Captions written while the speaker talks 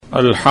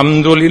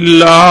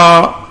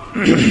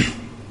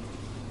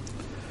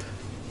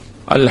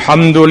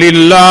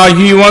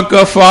Alhamdulillahi wa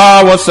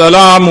kafa wa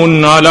salamun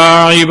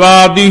ala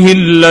ibadihi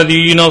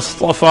alladhina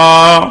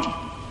istafa.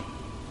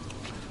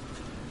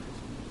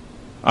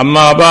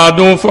 Amma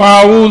ba'du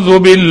fa'udhu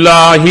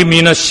billahi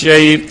minash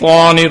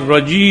shaitanir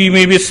rajim.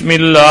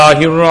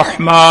 Bismillahir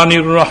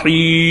rahmanir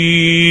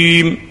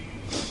rahim.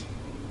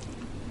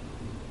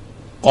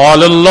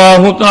 قال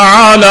الله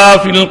تعالى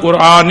في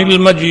القرآن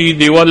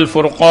المجيد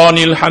والفرقان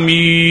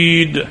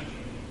الحميد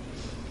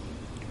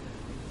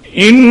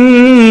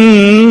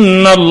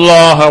إن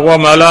الله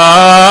وملائكته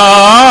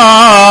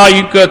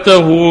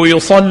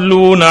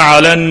يصلون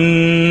على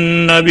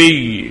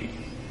النبي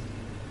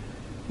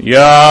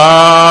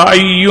يا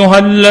أيها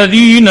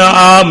الذين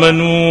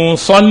آمنوا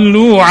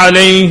صلوا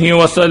عليه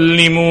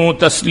وسلموا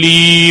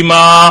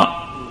تسليما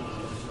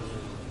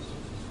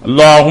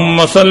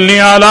اللهم صل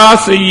على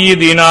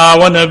سيدنا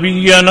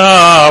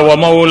ونبينا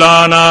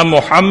ومولانا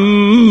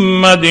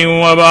محمد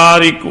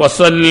وبارك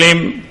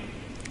وسلم.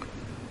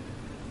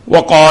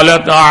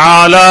 وقال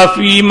تعالى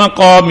في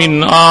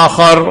مقام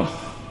آخر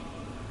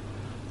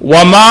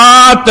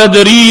وما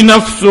تدري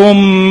نفس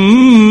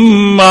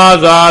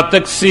ماذا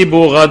تكسب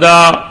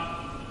غدا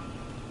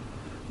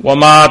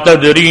وما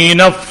تدري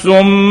نفس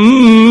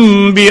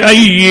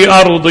بأي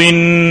أرض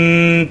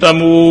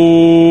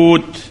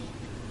تموت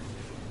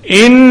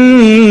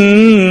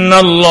إن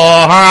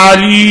الله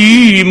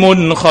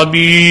عليم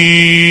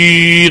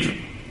خبير.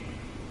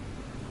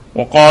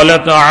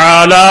 وقال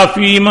تعالى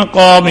في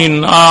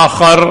مقام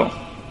آخر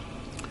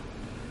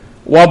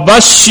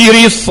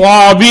وبشر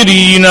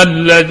الصابرين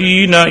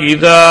الذين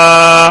إذا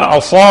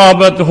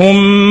أصابتهم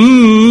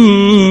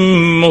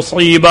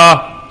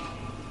مصيبة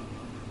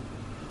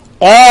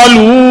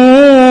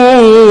قالوا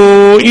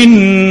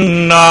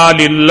إنا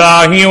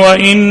لله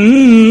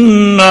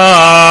وإنا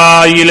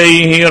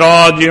إليه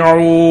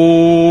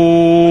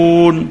راجعون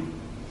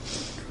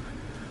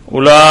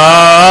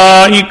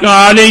أولئك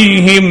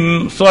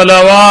عليهم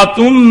صلوات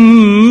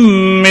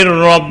من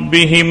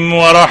ربهم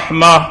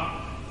ورحمة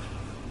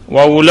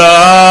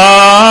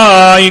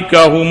وأولئك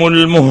هم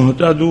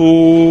المهتدون.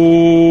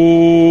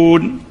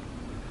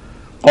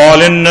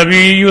 قال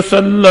النبي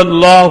صلى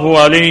الله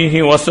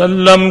عليه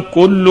وسلم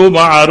كل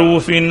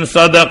معروف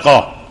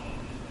صدقة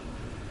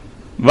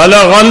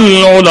بلغ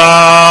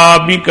العلا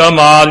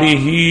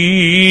بكماله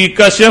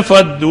كشف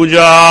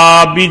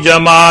الدجى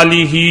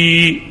بجماله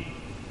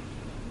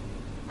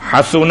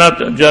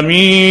حسنت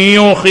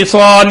جميع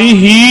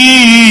خصاله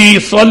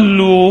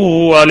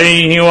صلوا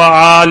عليه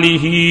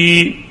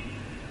وآله.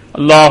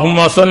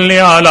 اللهم صل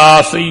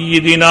على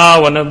سيدنا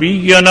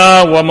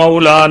ونبينا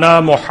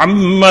ومولانا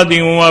محمد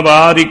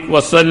وبارك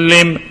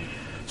وسلم.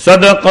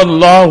 صدق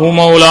الله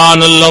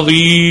مولانا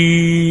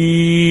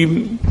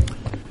العظيم.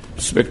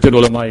 Respected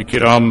ulama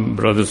kiram,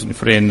 brothers and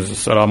friends,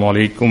 assalamu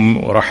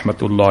alaikum wa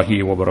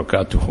rahmatullahi wa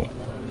barakatuh.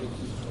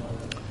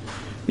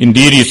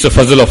 Indeed, it's the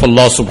fazl of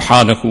Allah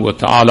subhanahu wa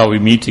ta'ala we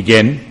meet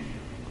again.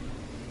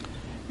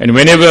 And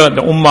whenever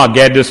the ummah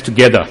gathers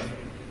together,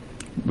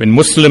 when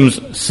Muslims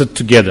sit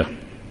together,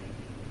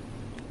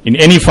 in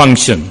any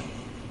function,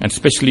 and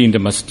especially in the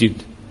masjid,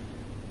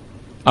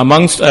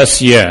 amongst us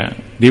here,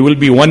 there will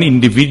be one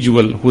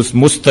individual who's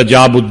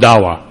mustajabud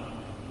dawah.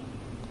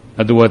 In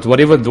other words,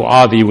 whatever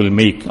dua they will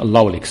make,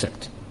 Allah will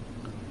accept.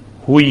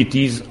 Who it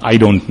is, I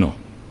don't know.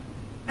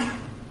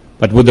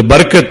 But with the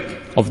barakat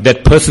of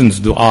that person's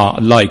dua,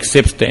 Allah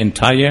accepts the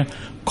entire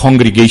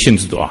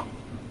congregation's dua.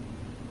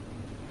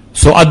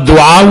 So,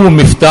 ad-du'a'u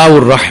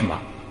miftahur rahmah.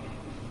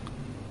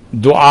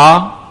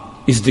 Dua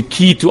is the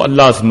key to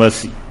Allah's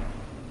mercy.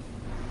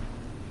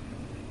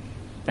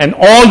 And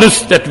all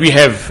this that we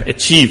have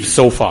achieved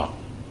so far,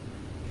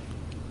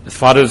 as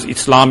far as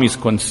Islam is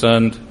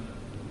concerned,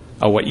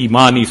 our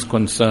iman is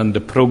concerned,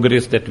 the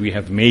progress that we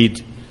have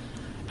made,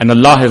 and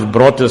Allah has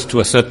brought us to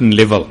a certain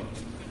level.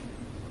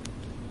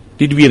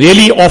 Did we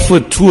really offer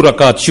 2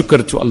 rakat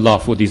shukr to Allah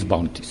for these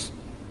bounties?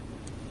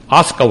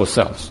 Ask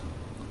ourselves.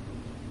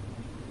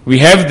 We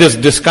have this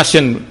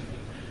discussion.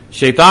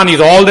 Shaitan is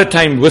all the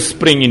time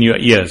whispering in your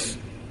ears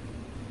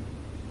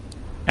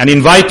and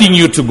inviting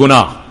you to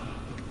guna.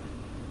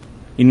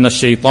 Inna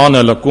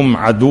shaytana lakum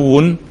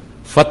aduun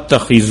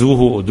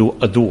fattakhizuhu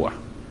aduwa.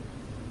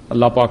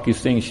 Allah Pak is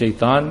saying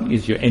shaitan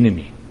is your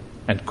enemy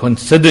and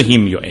consider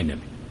him your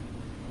enemy.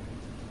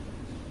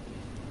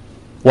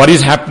 What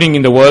is happening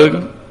in the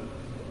world?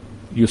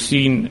 You've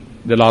seen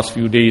the last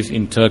few days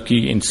in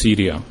Turkey, in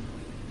Syria.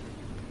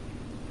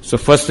 So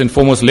first and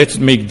foremost, let's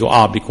make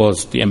dua,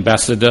 because the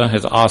ambassador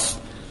has asked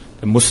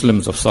the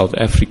Muslims of South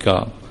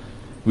Africa,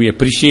 we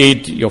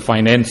appreciate your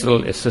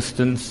financial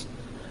assistance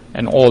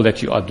and all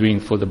that you are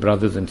doing for the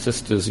brothers and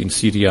sisters in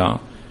Syria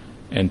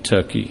and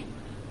Turkey.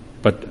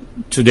 But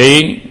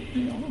today,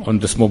 on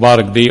this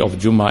Mubarak day of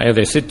Jummah, as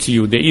I said to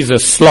you, there is a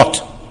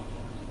slot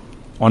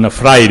on a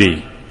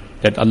Friday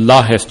that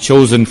Allah has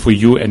chosen for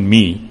you and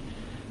me,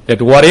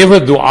 that whatever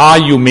dua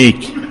you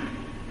make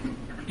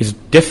is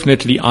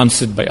definitely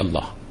answered by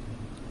Allah.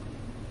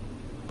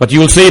 But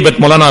you will say, but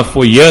Maulana,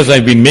 for years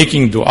I've been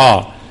making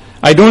dua.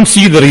 I don't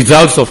see the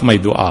results of my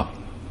dua.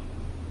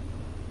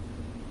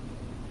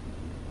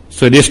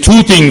 So there's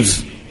two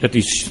things that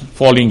is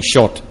falling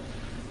short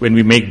when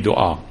we make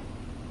dua.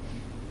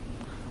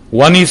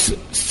 One is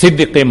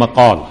siddiq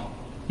maqal.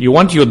 You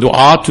want your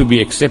dua to be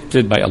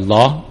accepted by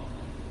Allah,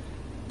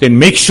 then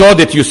make sure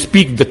that you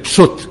speak the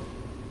truth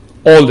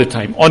all the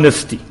time,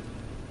 honesty.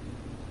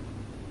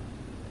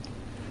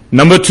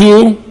 Number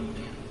two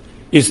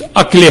is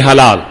akli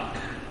halal.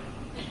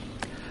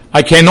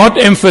 I cannot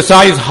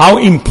emphasize how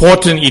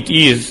important it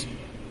is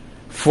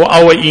for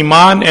our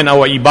iman and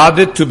our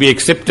ibadat to be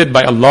accepted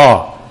by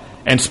Allah,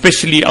 and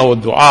especially our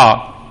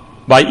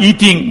dua, by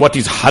eating what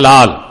is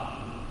halal.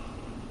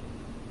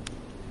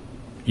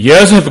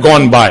 Years have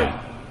gone by.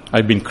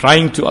 I've been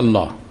crying to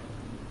Allah,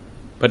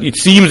 but it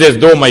seems as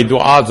though my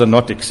du'as are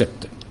not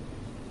accepted.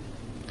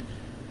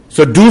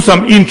 So do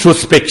some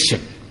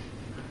introspection.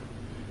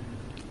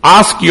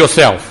 Ask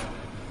yourself,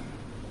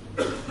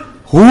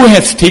 who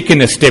has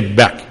taken a step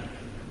back?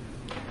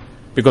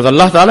 Because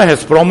Allah Ta'ala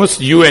has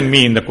promised you and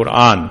me in the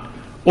Quran,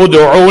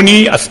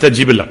 Udu'uni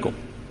astajib lakum.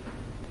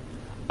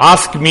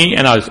 Ask me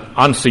and I'll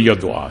answer your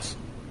du'as.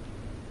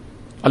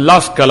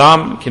 Allah's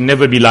kalam can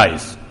never be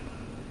lies.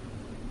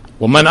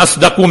 وَمَنْ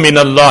أَصْدَقُ مِنَ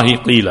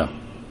اللَّهِ قِيلًا.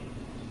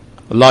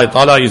 Allah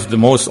Ta'ala is the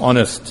most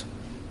honest.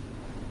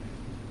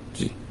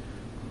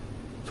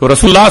 So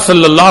Rasulullah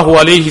sallallahu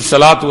alayhi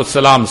salatu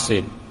wasalam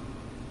said,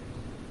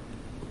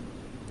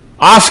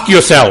 ask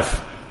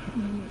yourself,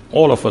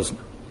 all of us,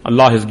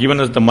 Allah has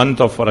given us the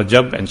month of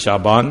Rajab and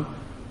Shaban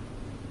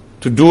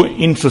to do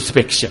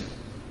introspection,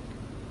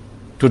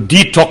 to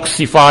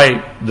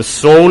detoxify the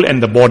soul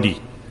and the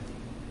body.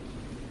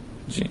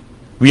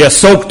 We are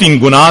soaked in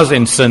gunas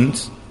and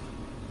sins,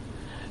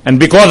 and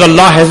because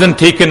Allah hasn't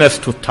taken us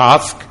to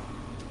task,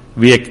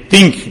 we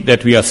think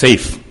that we are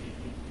safe.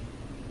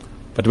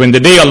 But when the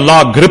day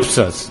Allah grips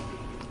us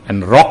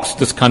and rocks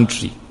this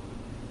country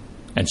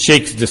and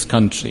shakes this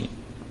country,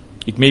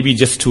 it may be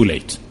just too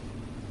late.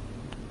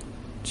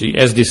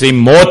 As they say,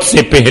 maut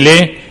se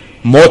pehle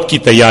maut ki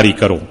tayari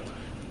karo.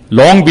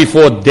 Long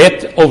before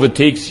death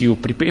overtakes you,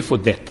 prepare for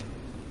death.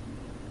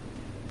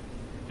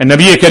 And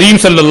Nabi Kareem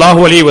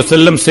sallallahu alayhi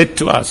wasallam said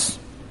to us,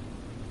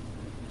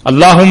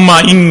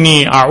 Allahumma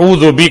inni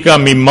a'udhu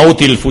bika min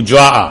mawtil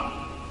fuja'a.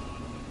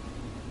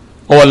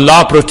 Oh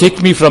Allah,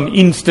 protect me from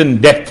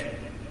instant death.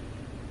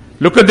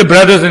 Look at the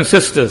brothers and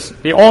sisters.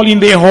 They're all in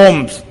their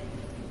homes,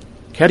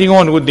 carrying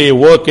on with their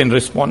work and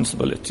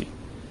responsibility.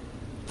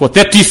 For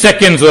 30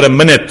 seconds or a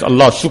minute,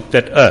 Allah shook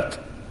that earth.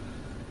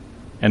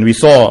 And we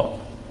saw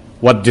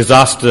what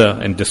disaster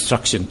and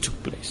destruction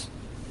took place.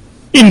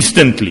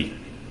 Instantly.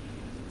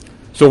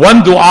 So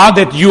one dua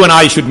that you and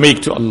I should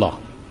make to Allah.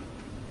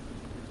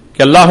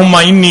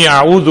 Allahumma inni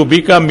a'udhu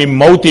bika min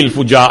mawtil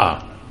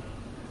fuja'a.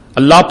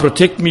 Allah,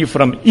 protect me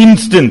from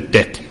instant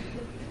death.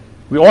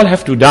 We all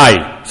have to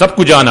die.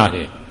 Sabko jana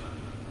hai.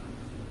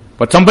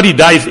 But somebody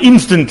dies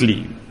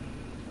instantly.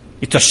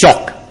 It's a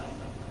shock.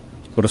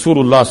 So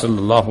Rasulullah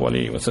sallallahu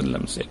alayhi wa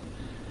sallam said,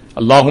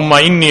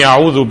 Allahumma inni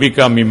a'udhu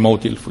bika min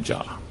mawtil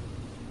fuja'a.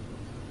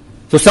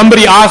 So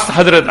somebody asked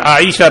Hazrat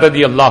Aisha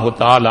radiyallahu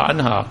ta'ala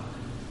anha,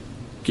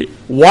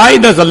 why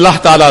does Allah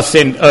ta'ala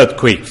send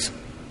earthquakes?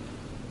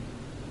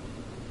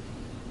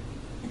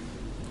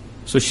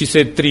 So she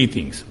said three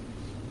things.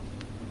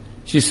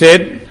 She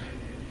said,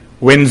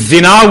 when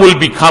zina will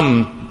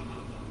become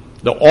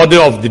the order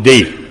of the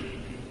day.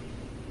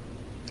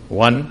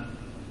 One,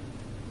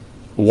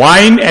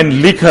 wine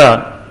and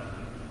liquor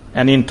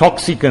and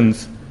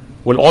intoxicants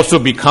will also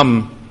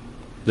become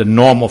the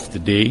norm of the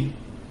day.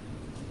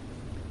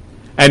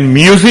 And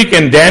music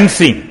and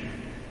dancing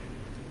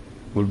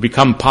will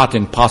become part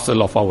and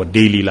parcel of our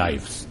daily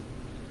lives.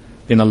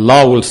 Then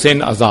Allah will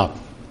send azab.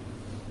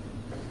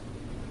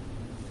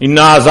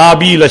 Inna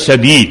azabi la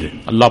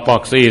shadid. Allah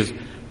Pak says,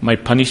 my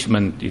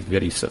punishment is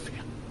very severe.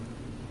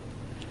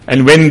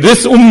 And when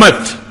this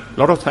ummah, a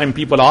lot of time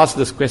people ask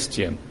this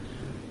question,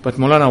 but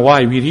Maulana,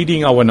 why? We're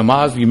reading our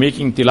namaz, we're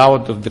making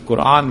tilawat of the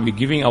Quran, we're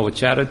giving our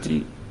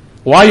charity.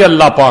 Why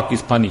Allah Pak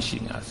is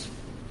punishing us?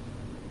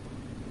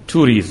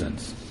 Two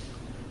reasons.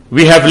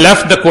 We have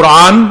left the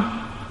Quran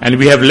and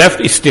we have left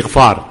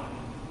istighfar.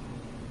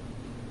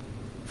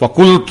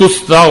 فَقُلْتُ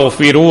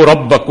اسْتَغْفِرُوا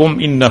رَبَّكُمْ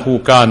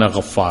إِنَّهُ كَانَ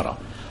غَفَّارًا.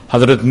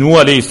 Hazrat Nuh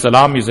alayhi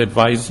salam is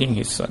advising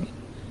his son.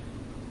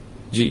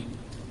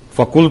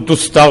 فَقُلْتُ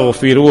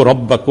اسْتَغْفِرُوا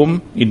رَبَّكُمْ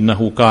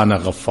إِنَّهُ كَانَ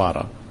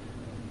غَفَّارًا.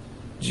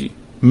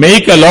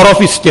 Make a lot of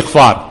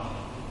istighfar.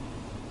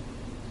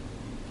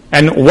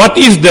 And what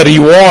is the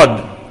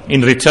reward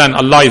in return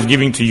Allah is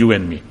giving to you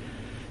and me?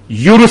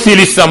 يُرْسِلِ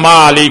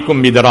السَّمَاءَ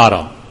عَلَيْكُمْ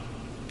مِدْرَارًا.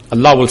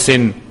 Allah will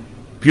send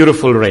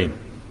beautiful rain.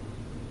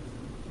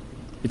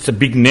 It's a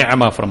big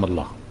ni'mah from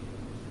Allah.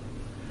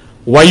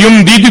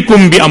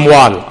 وَيُمْدِدْكُمْ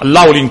بِأَمْوَالٍ.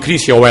 Allah will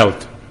increase your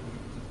wealth.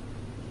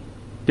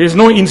 There is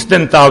no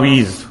instant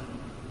taweez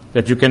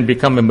that you can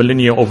become a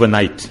millionaire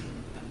overnight.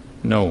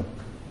 No.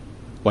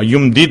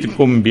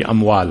 وَيُمْدِدْكُمْ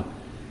بِأَمْوَالٍ.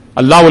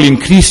 Allah will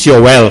increase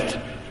your wealth.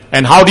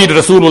 And how did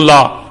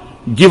Rasulullah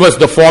give us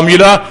the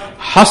formula.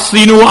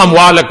 Hassinu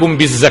amwalakum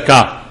biz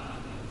zakah.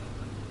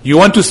 You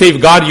want to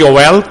safeguard your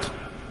wealth,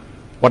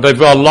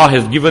 whatever Allah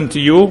has given to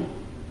you,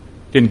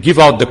 then give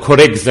out the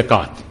correct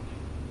zakat.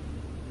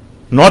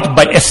 Not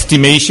by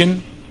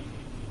estimation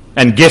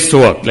and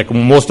guesswork like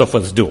most of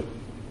us do.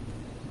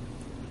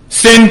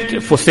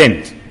 Cent for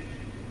cent.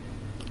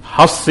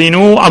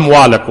 Hassinu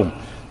amwalakum.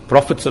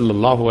 Prophet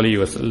sallallahu alaihi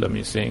wasallam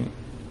is saying,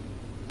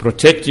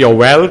 protect your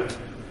wealth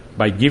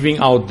by giving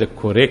out the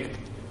correct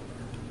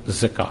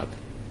zakat.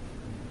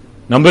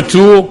 Number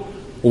 2,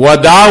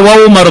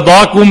 wadawaw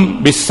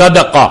mardakum bis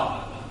sadaqah.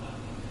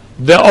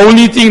 The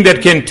only thing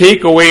that can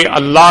take away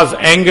Allah's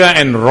anger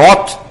and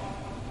wrath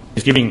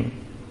is giving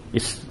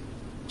is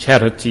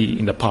charity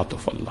in the path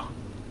of Allah.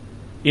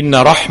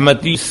 Inna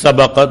rahmati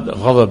sabaqat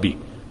ghadabi.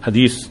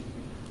 Hadith,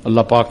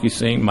 Allah Pak is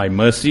saying, my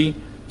mercy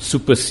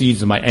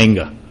supersedes my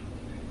anger.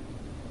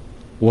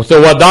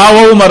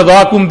 وَتَوَدَاوَوْ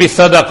مَرْضَاكُمْ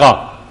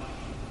بِصَدَقَةٍ.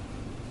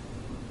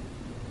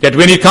 That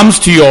when it comes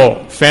to your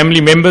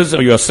family members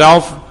or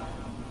yourself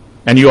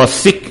and you are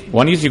sick,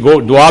 one is you go,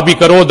 dua bhi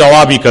karo,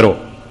 dawa bhi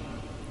karo.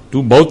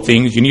 Do both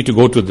things. You need to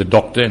go to the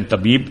doctor and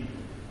tabib.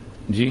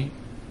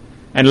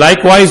 And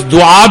likewise,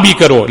 dua bhi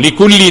karo.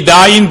 لِكُلِّ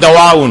دَاءٍ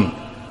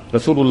دَوَاءٌ.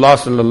 Rasulullah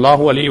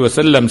sallallahu alayhi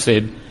wasallam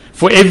said,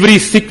 for every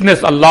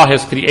sickness Allah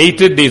has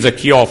created, there is a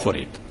cure for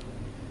it.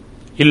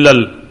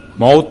 Illal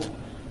maut.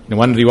 In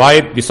one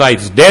riwayat,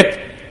 besides death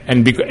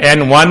and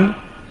one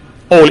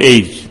old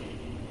age.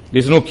 There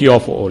is no cure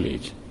for old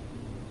age.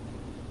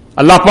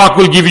 Allah Pak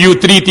will give you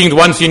 3 things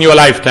once in your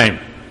lifetime.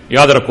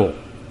 Yaad rakho.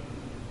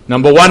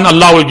 Number 1,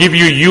 Allah will give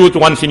you youth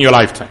once in your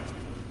lifetime.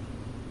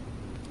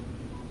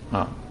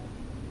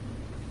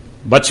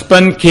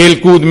 Bachpan khel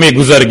kood mein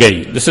guzar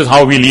gayi. This is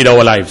how we lead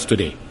our lives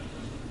today.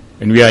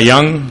 When we are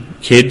young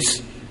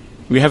kids,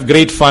 we have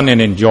great fun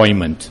and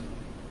enjoyment.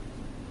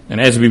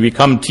 And as we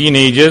become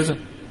teenagers,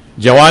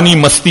 Jawani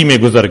masti mein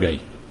guzar gayi.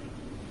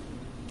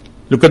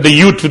 Look at the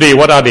youth today.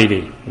 What are they?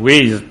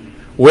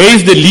 Where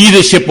is the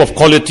leadership of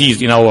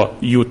qualities in our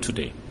youth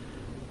today?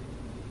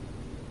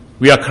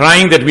 We are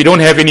crying that we don't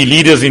have any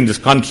leaders in this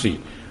country.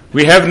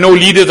 We have no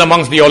leaders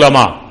amongst the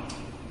ulama.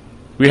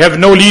 We have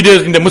no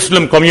leaders in the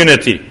Muslim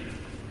community.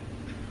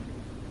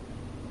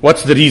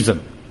 What's the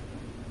reason?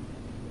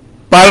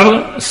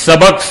 Par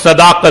sabak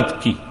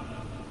sadaqat ki,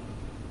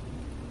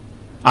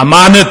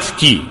 amanat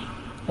ki,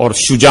 or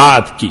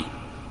shujaat ki.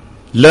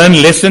 Learn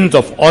lessons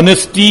of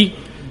honesty,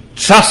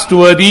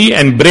 trustworthy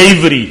and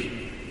bravery.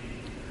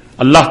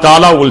 Allah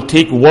Ta'ala will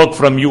take work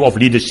from you of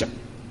leadership.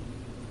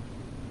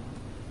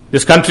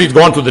 This country has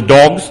gone to the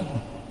dogs.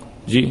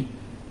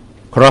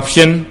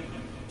 Corruption,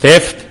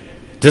 theft,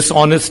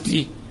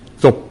 dishonesty.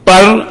 So,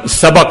 par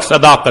sabak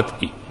sadaqat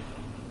ki.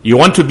 You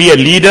want to be a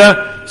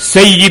leader,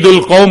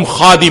 Sayyidul Qawm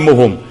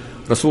Khadimuhum.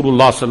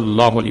 Rasulullah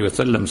sallallahu alaihi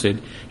wasallam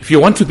said, if you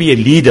want to be a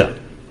leader,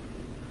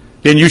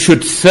 then you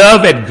should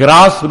serve at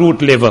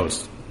grassroots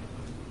levels.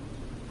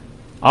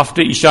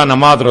 After Isha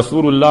Namaz,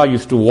 Rasulullah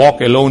used to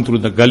walk alone through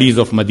the gullies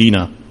of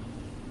Medina,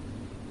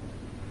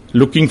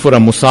 looking for a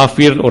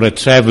musafir or a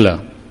traveler.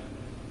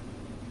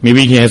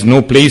 Maybe he has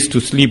no place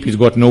to sleep, he's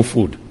got no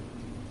food.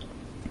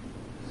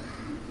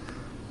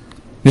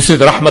 This is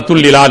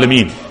Rahmatul Lil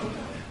Alameen.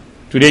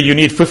 Today you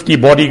need 50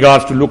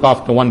 bodyguards to look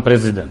after one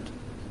president.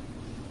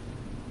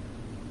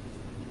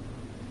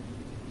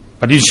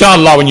 But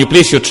inshallah, when you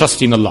place your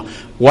trust in Allah,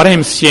 what I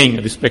am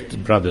saying,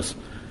 respected brothers,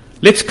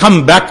 let's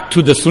come back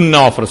to the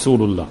sunnah of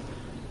Rasulullah.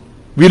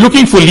 We're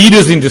looking for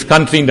leaders in this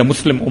country, in the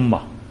Muslim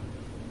Ummah.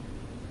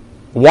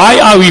 Why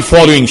are we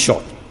following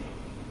short?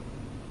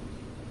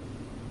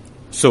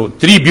 So,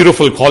 3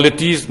 beautiful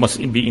qualities must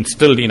be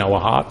instilled in our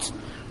hearts.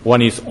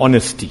 One is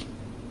honesty.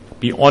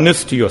 Be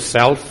honest to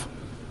yourself,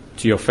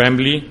 to your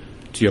family,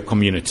 to your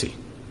community.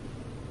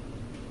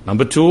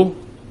 Number 2,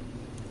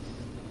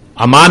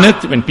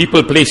 amanat, when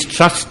people place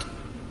trust,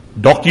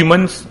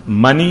 documents,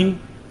 money,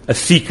 a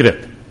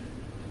secret.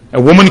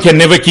 A woman can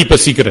never keep a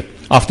secret.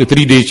 After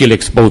 3 days she'll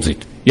expose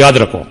it. Yaad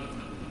rakho.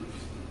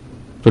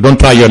 So don't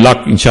try your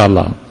luck,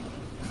 inshallah.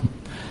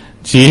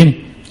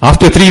 See?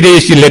 After 3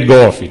 days she'll let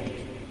go of it.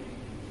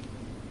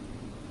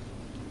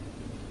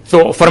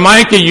 So,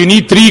 farmaya ke you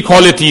need 3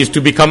 qualities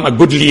to become a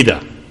good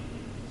leader.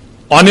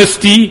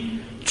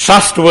 Honesty,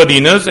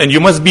 trustworthiness, and you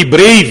must be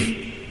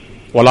brave.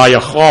 وَلَا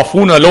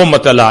يَخَافُونَ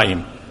لَوْمَةَ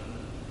لَائِمٍ.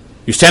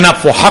 You stand up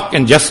for haqq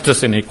and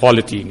justice and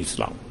equality in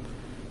Islam.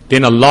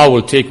 Then Allah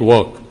will take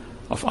work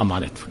of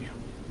amanat for you.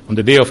 On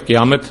the day of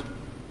Qiyamah,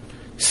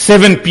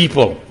 7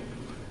 people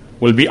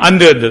will be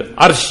under the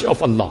arsh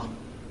of Allah.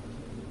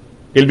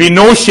 There will be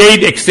no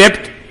shade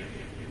except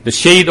the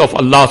shade of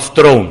Allah's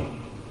throne.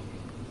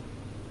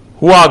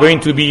 Who are going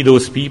to be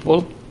those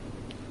people?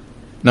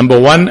 Number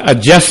 1, a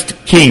just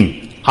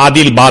king,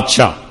 Adil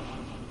Badshah.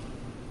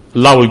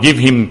 Allah will give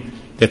him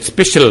that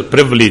special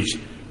privilege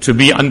to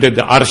be under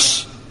the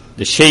arsh,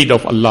 the shade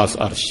of Allah's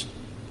arsh.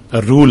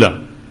 A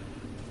ruler.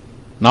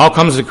 Now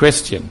comes the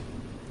question.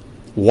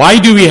 Why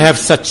do we have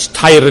such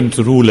tyrant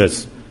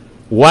rulers?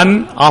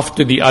 One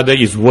after the other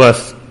is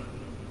worse.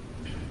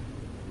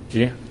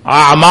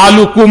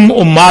 A'malukum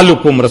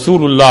ummalukum.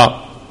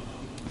 Rasulullah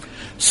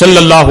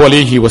sallallahu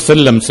alayhi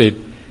wasallam said,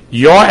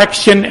 your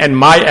action and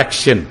my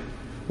action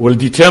will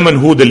determine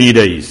who the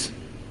leader is.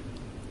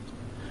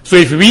 So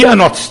if we are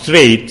not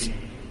straight,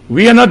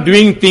 we are not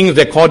doing things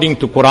according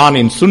to Quran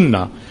and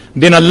Sunnah,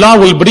 then Allah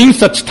will bring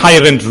such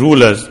tyrant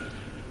rulers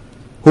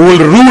who will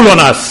rule on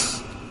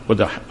us with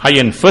a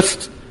iron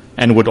fist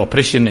and with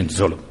oppression and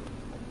zulm.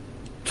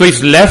 So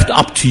it's left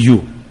up to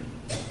you.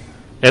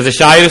 As the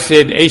Shair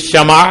said, "Ey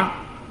Shama,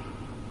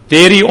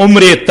 teri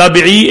umre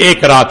tabi'i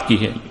ek raat ki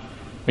hai."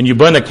 When you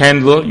burn a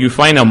candle, you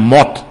find a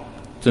moth.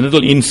 It's a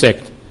little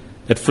insect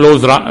that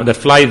flies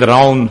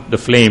around the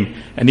flame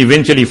and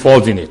eventually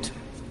falls in it.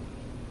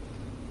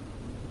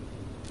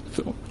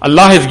 So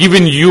Allah has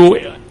given you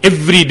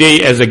every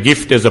day as a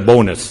gift, as a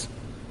bonus.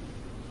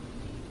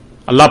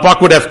 Allah Pak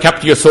would have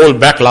kept your soul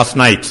back last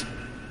night,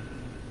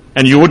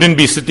 and you wouldn't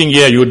be sitting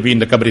here, you would be in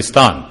the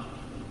Qabristan.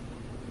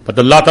 But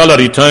Allah Ta'ala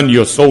returned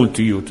your soul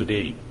to you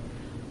today.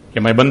 Okay,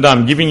 my banda,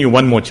 I'm giving you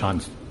one more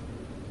chance.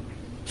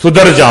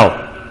 Sudhar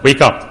jao,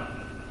 wake up,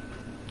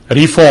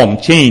 reform,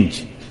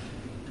 change.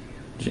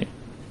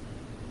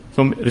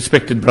 So,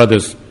 respected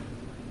brothers,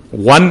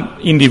 one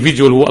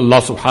individual who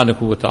Allah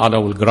Subhanahu wa Ta'ala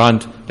will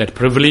grant that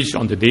privilege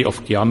on the day of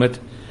Qiyamah,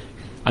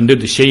 under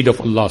the shade of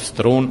Allah's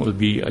throne, will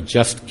be a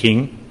just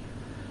king.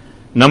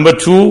 Number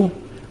two,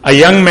 a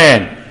young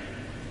man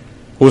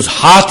whose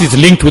heart is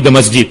linked with the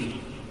masjid.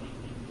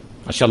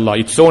 MashaAllah,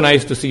 it's so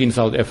nice to see in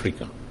South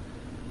Africa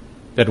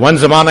that one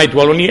zamana it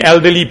were only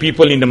elderly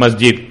people in the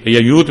masjid. The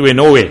youth were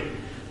nowhere.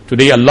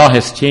 Today Allah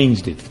has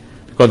changed it.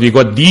 Because we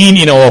got deen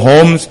in our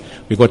homes,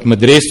 we got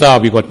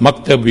madrasa, we got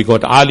maktab, we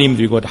got alims,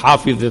 we got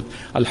hafiz.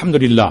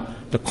 Alhamdulillah,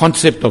 the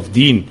concept of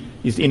deen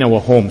is in our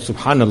homes,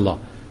 subhanallah.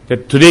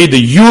 That today the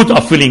youth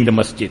are filling the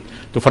masjid.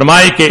 To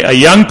farmai ke a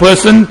young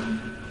person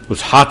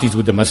whose heart is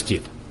with the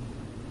masjid.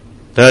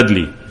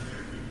 Thirdly,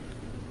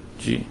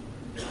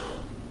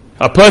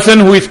 a person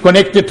who is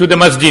connected to the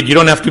masjid, you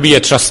don't have to be a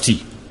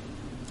trustee.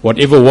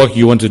 Whatever work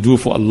you want to do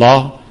for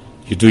Allah,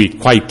 you do it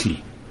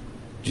quietly.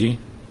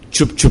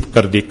 Chup chup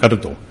kar de kar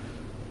do.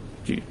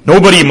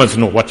 Nobody must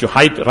know what your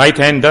right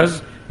hand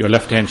does, your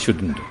left hand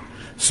shouldn't do.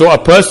 So a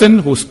person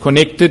who's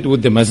connected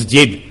with the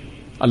masjid,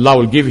 Allah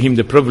will give him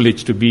the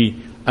privilege to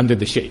be under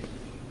the shade.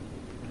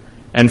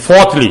 And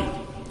fourthly,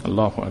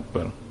 Allahu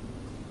Akbar,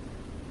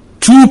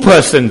 two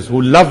persons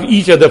who love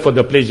each other for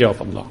the pleasure of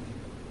Allah.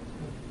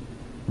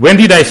 When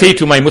did I say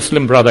to my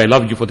Muslim brother, I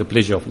love you for the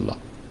pleasure of Allah?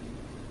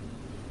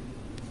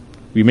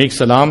 We make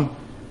salam.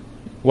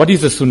 What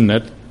is the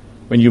sunnat?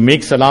 When you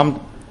make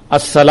salam,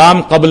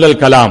 as-salam qabla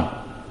al-kalam.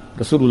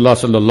 Rasulullah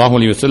sallallahu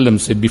alayhi wasallam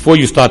said, before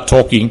you start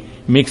talking,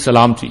 make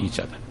salam to each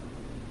other.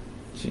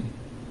 See?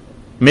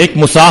 Make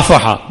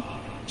musafaha,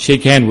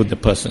 shake hand with the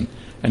person.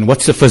 And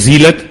what's the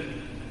fazilat?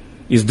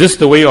 Is this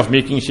the way of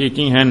making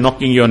shaking hand,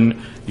 knocking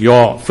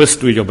your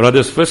fist with your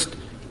brother's fist?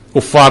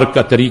 Kuffar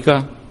ka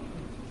tariqa.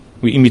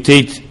 We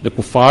imitate the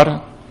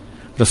kuffar.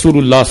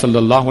 Rasulullah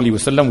sallallahu alayhi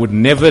wasallam would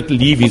never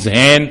leave his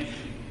hand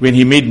when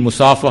he made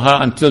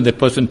musafaha until that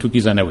person took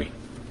his hand away.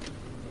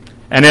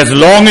 And as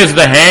long as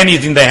the hand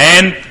is in the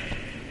hand,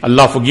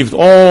 Allah forgives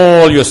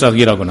all your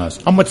saghira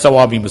gunas. How much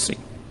sawab you must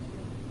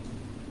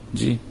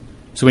say?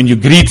 So when you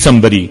greet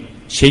somebody,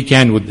 shake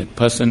hand with that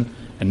person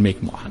and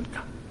make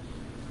muhanka.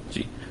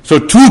 So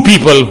two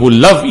people who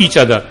love each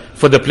other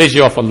for the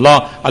pleasure of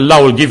Allah,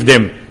 Allah will give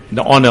them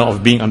the honor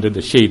of being under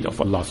the shade of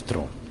Allah's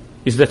throne.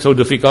 Is that so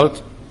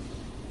difficult?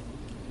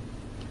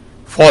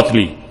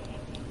 Fourthly,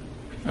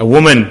 a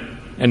woman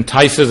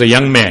entices a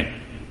young man.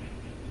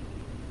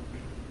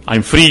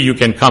 I'm free, you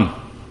can come.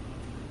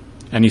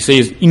 And he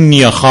says,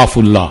 Inni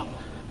akhafullah.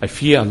 I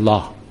fear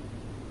Allah.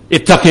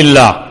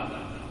 Ittaqillah.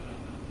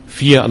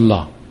 Fear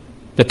Allah.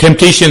 The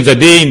temptations are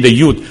there in the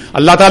youth.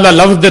 Allah Ta'ala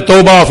loves the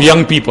tawbah of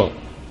young people.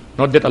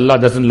 Not that Allah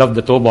doesn't love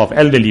the tawbah of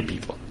elderly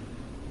people.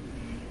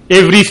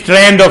 Every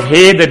strand of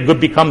hair that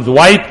becomes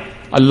white,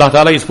 Allah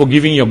Ta'ala is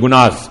forgiving your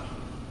gunas.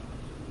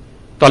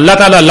 So Allah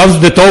Ta'ala loves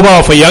the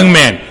tawbah of a young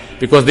man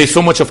because there's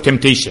so much of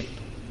temptation.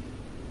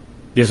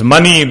 There's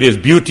money, there's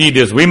beauty,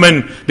 there's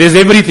women, there's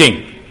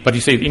everything. But he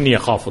says, Inni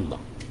akhafullah.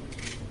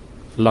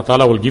 Allah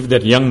Ta'ala will give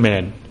that young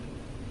man.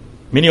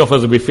 Many of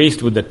us will be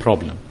faced with that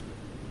problem.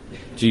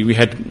 We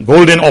had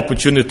golden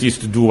opportunities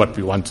to do what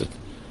we wanted.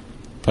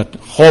 But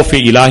khawf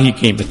ilahi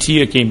came, a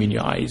tear came in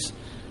your eyes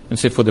and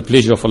said, for the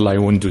pleasure of Allah, I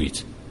won't do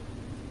it.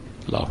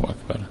 Allahu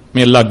Akbar.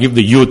 May Allah give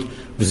the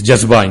youth this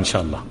jazba,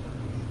 inshallah.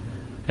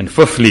 And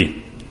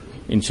fifthly,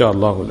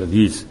 inshallah,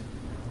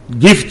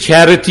 give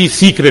charity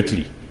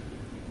secretly.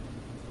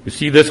 You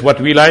see this,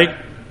 what we like?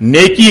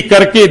 Neki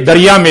karke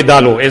darya mein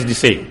dalo, as they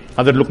say.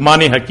 Hazrat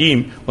Luqman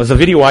Hakim was a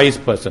very wise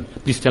person.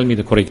 Please tell me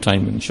the correct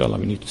time, inshallah,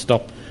 we need to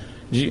stop.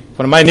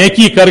 For my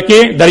neki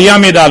karke darya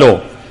mein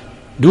dalo.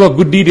 Do a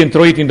good deed and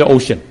throw it in the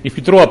ocean. If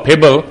you throw a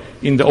pebble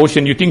in the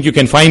ocean, you think you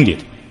can find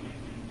it.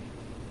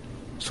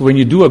 So when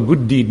you do a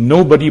good deed,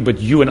 nobody but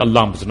you and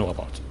Allah must know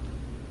about it.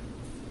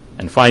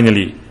 And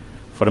finally,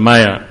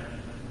 Farmaya,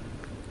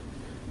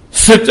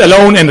 sit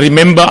alone and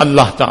remember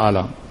Allah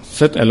Ta'ala.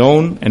 Sit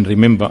alone and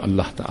remember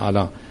Allah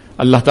Ta'ala.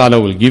 Allah Ta'ala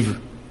will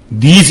give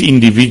these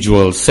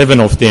individuals, 7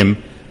 of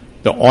them,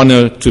 the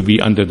honor to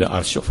be under the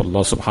arsh of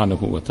Allah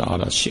Subhanahu wa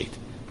Ta'ala's shade.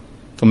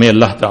 So may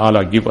Allah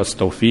Ta'ala give us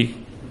tawfiq.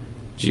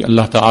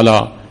 Allah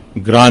Ta'ala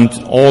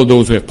grant all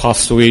those who have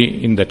passed away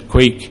in that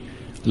quake,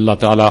 Allah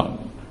Ta'ala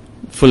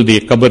fill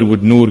their qabr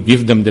with nur,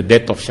 give them the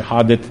death of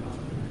shahadat.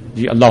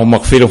 Allahumma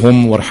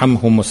aghfirhum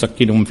warhamhum wa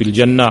sakkinhum fil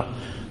jannah.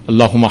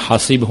 Allahumma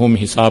hasibhum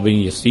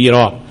hisaban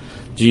yasira.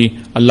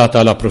 Allah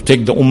Ta'ala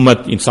protect the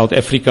ummah in South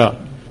Africa.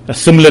 A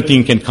similar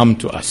thing can come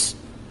to us.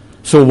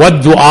 So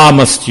what dua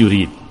must you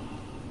read?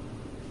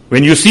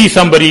 When you see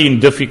somebody in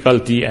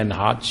difficulty and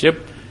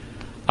hardship,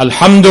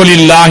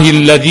 Alhamdulillahi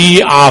alladhi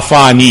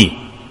afani.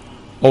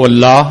 Oh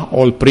Allah,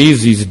 all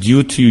praise is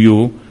due to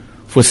you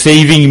for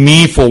saving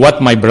me for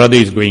what my brother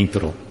is going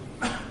through.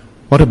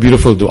 What a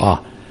beautiful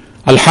dua.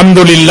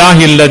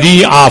 Alhamdulillahi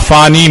alladhi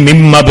afani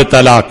mimma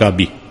btalaka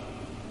bi.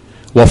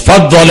 Wa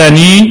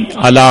faddalani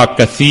ala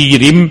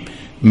kathirim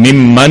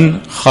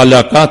mimman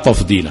khalaqa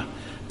tafdila.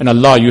 And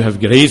Allah, you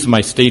have raised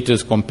my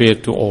status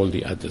compared to all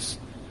the others.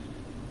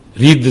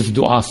 Read this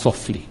dua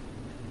softly.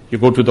 You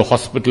go to the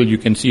hospital, you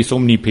can see so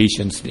many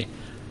patients there.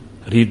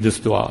 Read this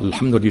dua.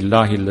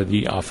 Alhamdulillahi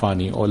alladhi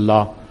afani. Oh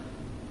Allah,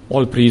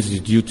 all praise is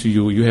due to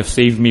you. You have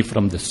saved me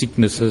from the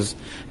sicknesses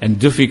and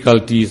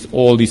difficulties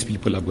all these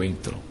people are going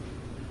through.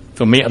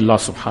 So may Allah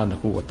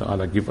subhanahu wa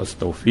ta'ala give us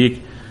tawfiq.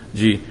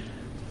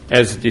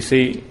 As they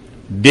say,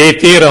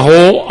 dete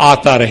raho,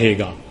 aata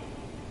rahega.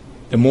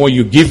 The more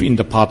you give in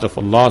the path of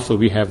Allah, so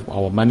we have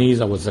our monies,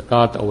 our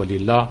zakat, our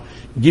lillah,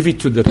 give it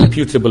to the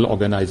reputable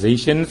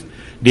organizations.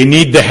 They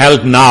need the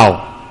help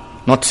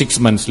now, not 6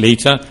 months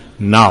later,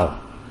 now.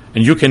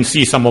 And you can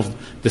see some of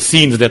the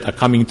scenes that are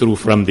coming through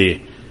from there.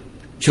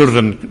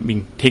 Children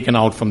being taken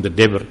out from the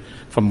devil,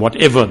 from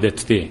whatever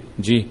that's there.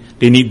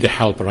 They need the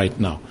help right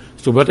now.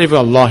 So whatever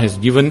Allah has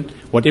given,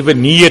 whatever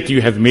niyat you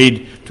have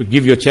made to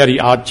give your charity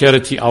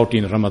out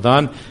in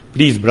Ramadan,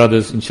 please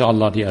brothers,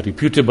 inshallah, they are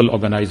reputable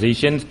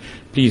organizations,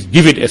 please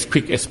give it as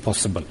quick as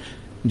possible.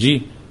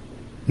 Neki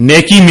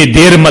mein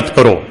der mat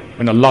karo.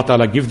 When Allah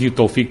Ta'ala gives you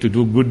tawfiq to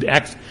do good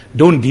acts,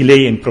 don't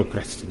delay and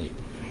procrastinate.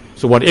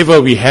 So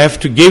whatever we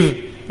have to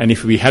give, and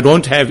if we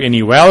don't have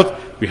any wealth,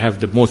 we have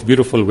the most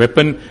beautiful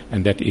weapon,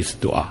 and that is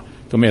dua.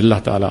 So may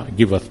Allah Ta'ala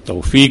give us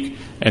tawfiq.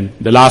 And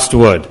the last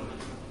word,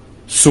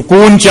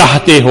 sukoon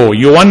chahte ho,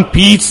 you want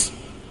peace,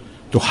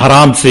 to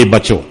haram se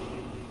bacho.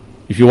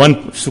 If you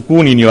want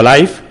sukoon in your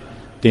life,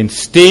 then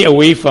stay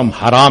away from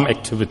haram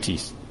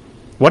activities,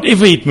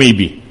 whatever it may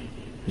be.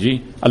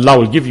 Allah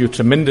will give you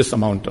tremendous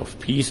amount of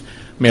peace.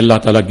 May Allah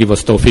Ta'ala give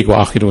us tawfiq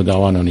wa akhiru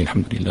da'wana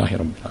alhamdulillahi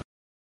rabbil alamin.